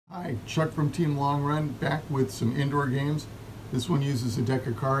Hi, Chuck from Team Long Run, back with some indoor games. This one uses a deck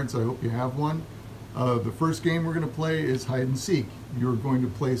of cards. I hope you have one. The first game we're going to play is hide and seek. You're going to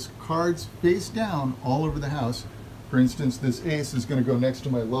place cards face down all over the house. For instance, this ace is going to go next to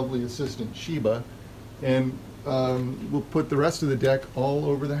my lovely assistant Sheba, and we'll put the rest of the deck all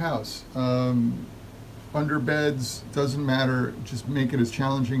over the house. Under beds, doesn't matter, just make it as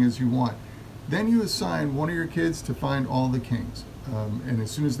challenging as you want. Then you assign one of your kids to find all the kings. And as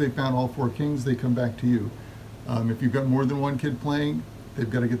soon as they found all 4 kings, they come back to you. If you've got more than one kid playing, they've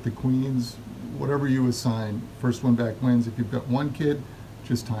got to get the queens, whatever you assign. First one back wins. If you've got one kid,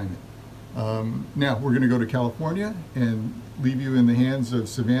 just time it. Now, we're going to go to California and leave you in the hands of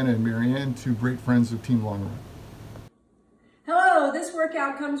Savannah and Marianne, 2 great friends of Team Long Run. Hello, this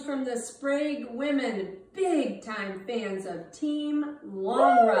workout comes from the Sprague women, big time fans of Team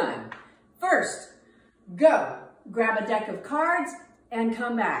Long Run. First, go. Grab a deck of cards and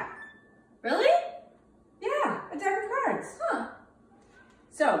come back. Really? Yeah, a deck of cards. Huh.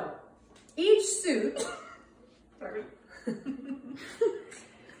 So, each suit, sorry.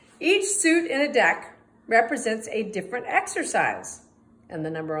 Each suit in a deck represents a different exercise. And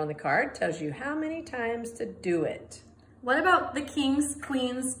the number on the card tells you how many times to do it. What about the kings,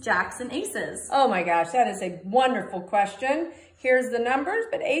 queens, jacks, and aces? Oh my gosh, that is a wonderful question. Here's the numbers,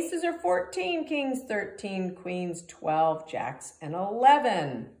 but aces are 14, kings 13, queens 12, jacks and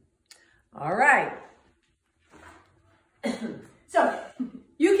 11. All right. So,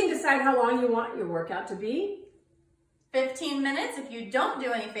 you can decide how long you want your workout to be. 15 minutes if you don't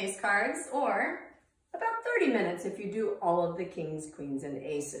do any face cards, or About 30 minutes if you do all of the kings, queens, and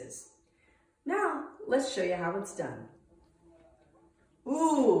aces. Now, let's show you how it's done.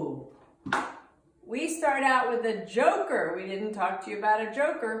 Ooh. We start out with a joker. We didn't talk to you about a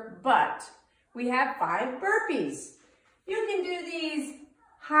joker, but we have 5 burpees. You can do these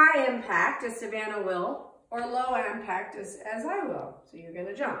high impact, as Savannah will, or low impact, as I will. So you're going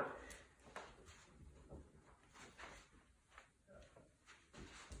to jump.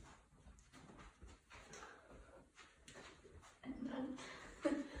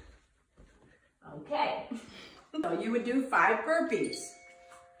 Okay. So you would do 5 burpees.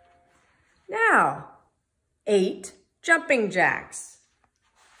 Now, 8 jumping jacks.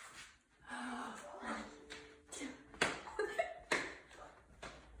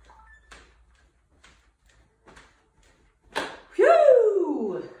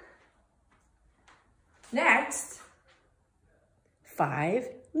 Whew! Next, 5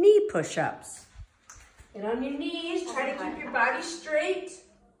 knee push-ups. Get on your knees, try to keep your body straight.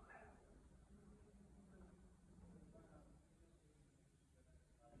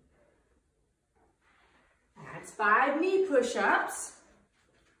 That's 5 knee push-ups.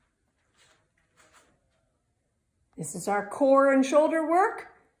 This is our core and shoulder work.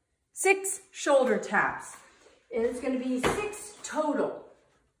 6 shoulder taps. And it's going to be 6 total.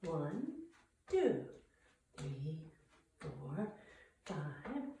 1, 2, 3, 4, 5,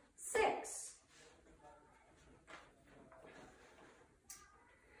 6.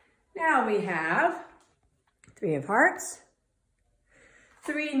 Now we have 3 of hearts,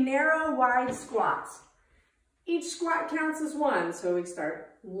 3 narrow wide squats. Each squat counts as 1, so we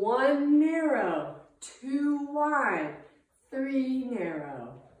start 1 narrow, 2 wide, 3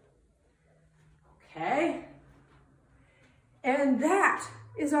 narrow. Okay? And that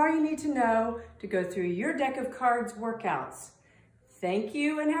is all you need to know to go through your deck of cards workouts. Thank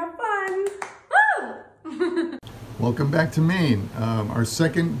you and have fun. woo! Welcome back to Maine. Our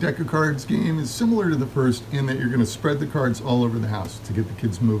second deck of cards game is similar to the first in that you're going to spread the cards all over the house to get the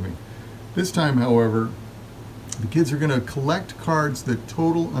kids moving. This time, however, the kids are going to collect cards that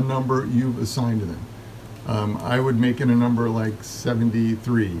total a number you've assigned to them. I would make it a number like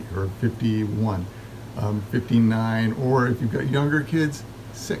 73 or 51, 59, or if you've got younger kids,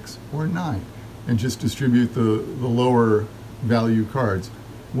 6 or 9, and just distribute the lower value cards.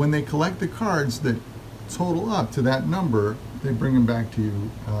 When they collect the cards that total up to that number, they bring them back to you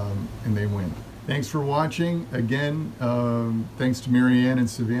and they win. Thanks for watching. Again, thanks to Marianne and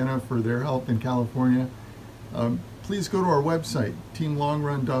Savannah for their help in California. Please go to our website,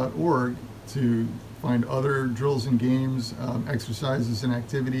 teamlongrun.org, to find other drills and games, exercises and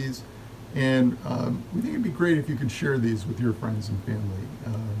activities. And we think it'd be great if you could share these with your friends and family,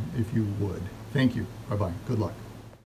 if you would. Thank you. Bye-bye. Good luck.